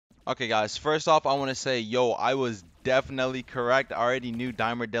Okay, guys, first off, I want to say, yo, I was definitely correct. I already knew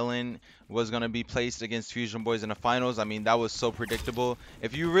Dimer Dillon was going to be placed against Fusion Boys in the finals. I mean, that was so predictable.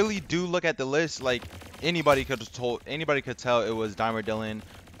 If you really do look at the list, like anybody could tell it was Dimer Dillon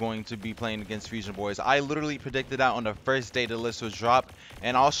going to be playing against Fusion Boys. I literally predicted that on the first day the list was dropped,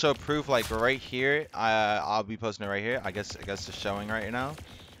 and I'll show proof like right here. I'll be posting it right here. I guess it's showing right now.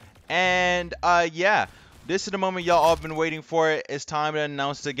 And yeah, this is the moment y'all all been waiting for. It's time to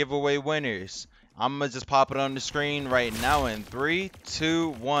announce the giveaway winners. I'm gonna just pop it on the screen right now in 3, 2,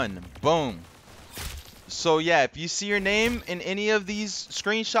 1. Boom. So yeah, if you see your name in any of these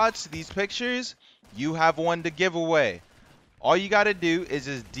screenshots, these pictures, you have won the giveaway. All you gotta do is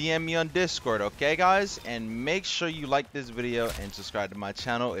just DM me on Discord, okay guys? And make sure you like this video and subscribe to my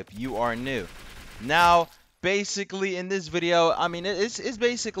channel if you are new. Now, basically in this video, I mean, it's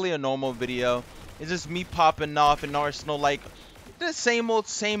basically a normal video. It's just me popping off in Arsenal like the same old,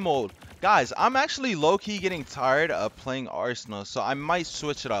 same old. Guys, I'm actually low-key getting tired of playing Arsenal, so I might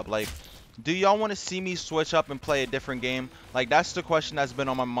switch it up. Like, do y'all want to see me switch up and play a different game? Like, that's the question that's been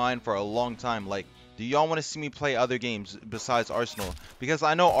on my mind for a long time. Like, do y'all want to see me play other games besides Arsenal? Because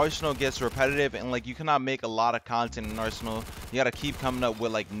I know Arsenal gets repetitive and like you cannot make a lot of content in Arsenal. You gotta keep coming up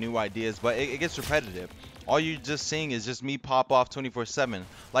with like new ideas, but it gets repetitive. All you're just seeing is just me pop off 24/7.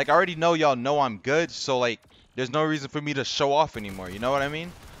 Like I already know y'all know I'm good, so like there's no reason for me to show off anymore. You know what I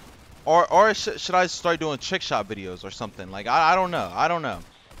mean? Or should I start doing trick shot videos or something? Like I don't know. I don't know.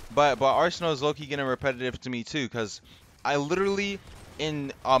 But Arsenal is low-key getting repetitive to me too, because I literally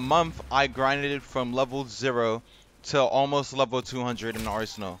in a month I grinded it from level 0 to almost level 200 in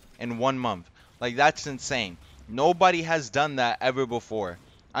Arsenal in 1 month. Like that's insane. Nobody has done that ever before.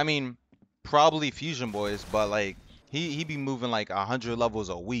 I mean, probably Fusion Boys, but like he be moving like 100 levels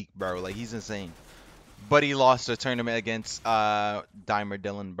a week, bro. Like he's insane. But he lost a tournament against Dimer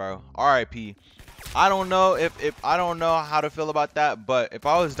Dillon, bro. RIP. I don't know if I don't know how to feel about that, but if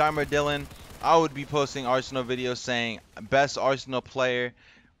I was Dimer Dillon, I would be posting Arsenal videos saying best Arsenal player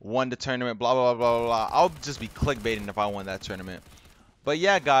won the tournament, blah blah blah blah blah. I'll just be clickbaiting if I won that tournament. But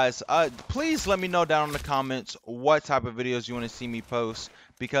yeah, guys, please let me know down in the comments what type of videos you want to see me post,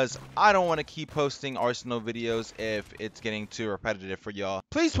 because I don't want to keep posting Arsenal videos if it's getting too repetitive for y'all.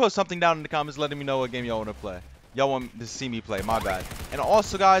 Please post something down in the comments letting me know what game y'all want to play. Y'all want to see me play, my bad. And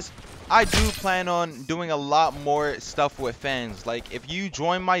also, guys, I do plan on doing a lot more stuff with fans. Like, if you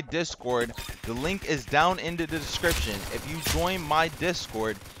join my Discord, the link is down in the description. If you join my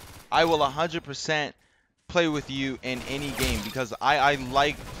Discord, I will 100% play with you in any game, because I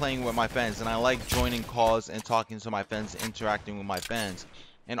like playing with my fans, and I like joining calls and talking to my fans, interacting with my fans.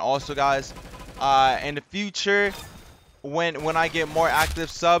 And also, guys, in the future, when I get more active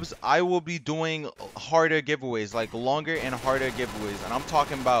subs, I will be doing harder giveaways, like longer and harder giveaways. And I'm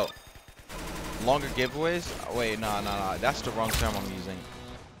talking about longer giveaways. Wait, no, that's the wrong term I'm using.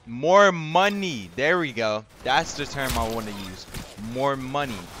 More money. There we go. That's the term I want to use. More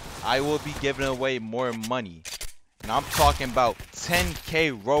money. I will be giving away more money. And I'm talking about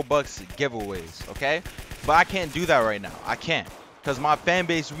 10k Robux giveaways, okay? But I can't do that right now. I can't. Because my fan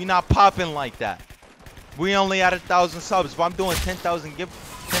base, we not popping like that. We only at 1,000 subs. If I'm doing 10,000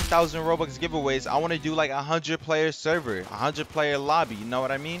 Robux giveaways, I want to do like a 100-player server, a 100-player lobby. You know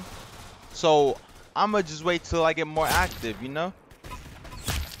what I mean? So I'm gonna just wait till I get more active. You know?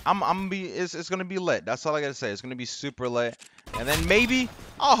 I'm gonna be. It's gonna be lit. That's all I gotta say. It's gonna be super lit. And then maybe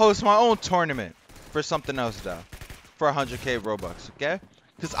I'll host my own tournament for something else though, for 100k Robux. Okay?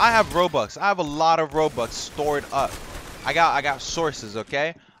 Because I have Robux. I have a lot of Robux stored up. I got sources.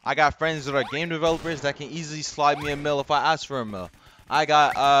 Okay? I got friends that are game developers that can easily slide me a mill if I ask for a mill. I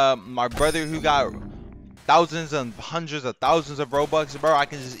got my brother who got thousands and hundreds of thousands of Robux, bro. I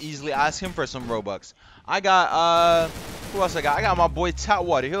can just easily ask him for some Robux. I got who else I got? I got my boy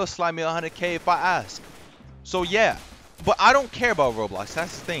Tatwater. He'll slide me 100k if I ask. So yeah, but I don't care about Roblox.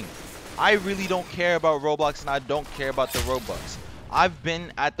 That's the thing. I really don't care about Roblox, and I don't care about the Robux. I've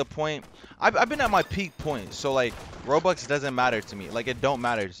been at the point. I've been at my peak point. So like Robux doesn't matter to me. Like it don't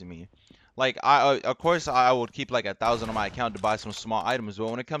matter to me. Like I of course I would keep like 1,000 on my account to buy some small items, but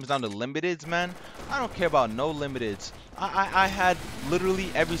when it comes down to limiteds, man, I don't care about no limiteds. I had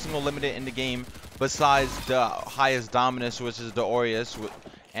literally every single limited in the game besides the highest Dominus, which is the Aureus,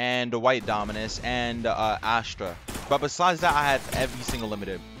 and the White Dominus, and Astra. But besides that, I had every single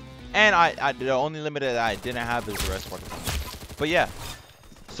limited. And the only limited that I didn't have is the rest part. But yeah,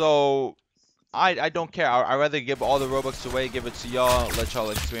 so I don't care. I'd rather give all the Robux away, give it to y'all, let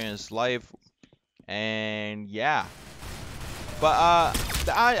y'all experience life, and yeah. But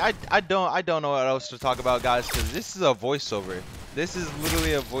I don't know what else to talk about, guys, because this is a voiceover. This is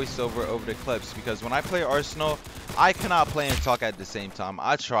literally a voiceover over the clips because when I play Arsenal, I cannot play and talk at the same time.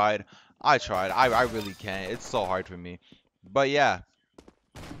 I tried. I really can't. It's so hard for me. But yeah,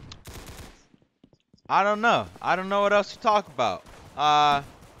 I don't know. I don't know what else to talk about.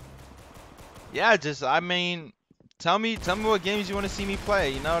 Yeah, just I mean, tell me what games you want to see me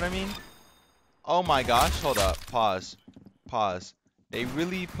play. You know what I mean? Oh my gosh, hold up. Pause. Pause. They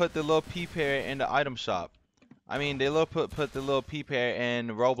really put the little peep hair in the item shop. I mean, they put the little peep hair in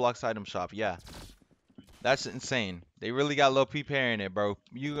Roblox item shop. Yeah, that's insane. They really got little peep hair in it, bro.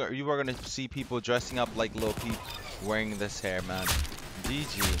 You are gonna see people dressing up like little peep wearing this hair, man.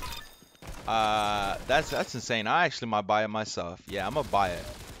 GG. That's insane. I actually might buy it myself. Yeah, I'm gonna buy it.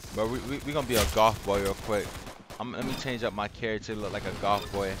 But we gonna be a goth boy real quick. Let me change up my character to look like a goth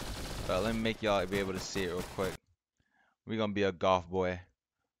boy. But let me make y'all be able to see it real quick. We gonna be a goth boy.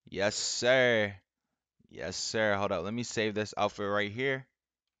 Yes, sir. Yes, sir. Hold up. Let me save this outfit right here.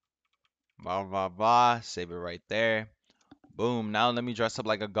 Blah, blah, blah. Save it right there. Boom. Now let me dress up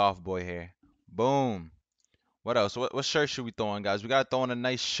like a goth boy here. Boom. What else? What shirt should we throw on, guys? We gotta throw on a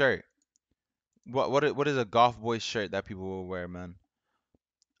nice shirt. What is a goth boy shirt that people will wear, man?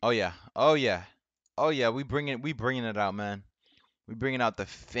 Oh yeah. Oh yeah. Oh yeah. We bringing it out, man. We bringing out the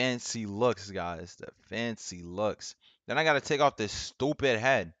fancy looks, guys. The fancy looks. Then I gotta take off this stupid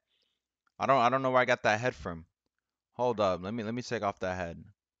head. I don't know where I got that head from. Hold up. Let me take off that head.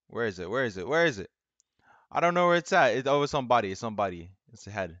 Where is it? Where is it? Where is it? I don't know where it's at. Oh, it's on body. It's on body. It's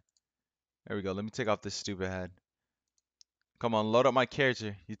the head. There we go. Let me take off this stupid head. Come on, load up my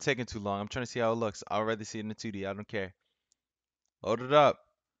character. You're taking too long. I'm trying to see how it looks. I'd rather see it in the 2D. I don't care. Load it up.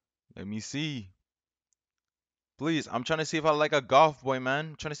 Let me see. Please. I'm trying to see if I look like a golf boy, man.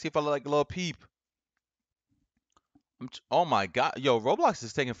 I'm trying to see if I look like a little peep. Oh my god. Yo, Roblox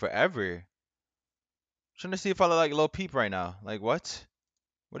is taking forever. I'm trying to see if I look like a little peep right now. Like, what?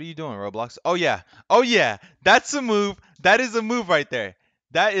 What are you doing, Roblox? Oh yeah. Oh yeah. That's a move. That is a move right there.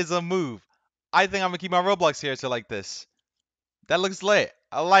 That is a move. I think I'm gonna keep my Roblox character like this. That looks lit.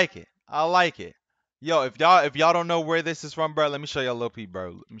 I like it. I like it. Yo, if y'all don't know where this is from, bro, let me show y'all Lil Peep,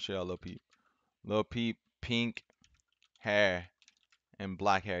 bro. Let me show y'all Lil Peep. Lil Peep, pink hair and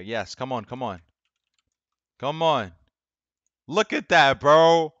black hair. Yes, come on, come on. Come on. Look at that,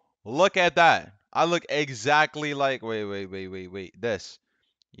 bro. Look at that. I look exactly like wait. This.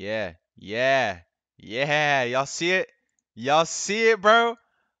 Yeah, yeah, yeah. Y'all see it? Y'all see it, bro?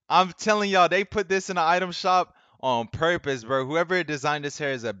 I'm telling y'all, they put this in the item shop on purpose, bro. Whoever designed this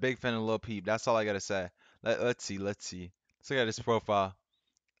hair is a big fan of Lil Peep. That's all I gotta say. Let's see, let's see. Let's look at his profile.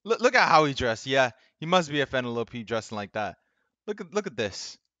 Look at how he dressed. Yeah, he must be a fan of Lil Peep dressing like that. Look at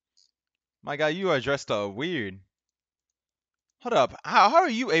this. My guy, you are dressed up weird. Hold up. How are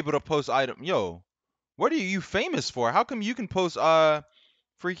you able to post item? Yo, what are you famous for? How come you can post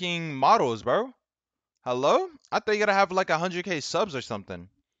freaking models, bro? Hello? I thought you gotta have like 100K subs or something.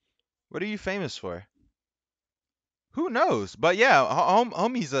 What are you famous for? Who knows? But yeah,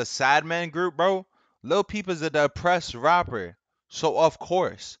 homie's a sad man group, bro. Lil Peep is a depressed rapper. So of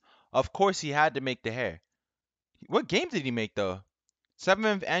course he had to make the hair. What game did he make though?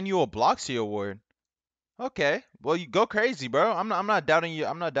 7th annual Bloxy Award. Okay. Well, you go crazy, bro. I'm not doubting you.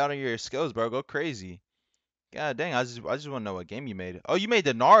 I'm not doubting your skills, bro. Go crazy. God dang, I just want to know what game you made. Oh, you made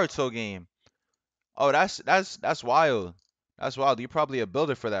the Naruto game. Oh, that's wild. That's wild. You're probably a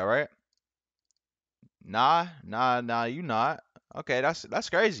builder for that, right? Nah, you not. Okay, that's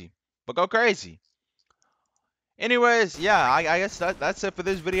crazy. But go crazy. Anyways, yeah, I guess that's it for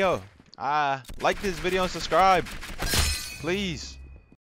this video. Like this video and subscribe. Please.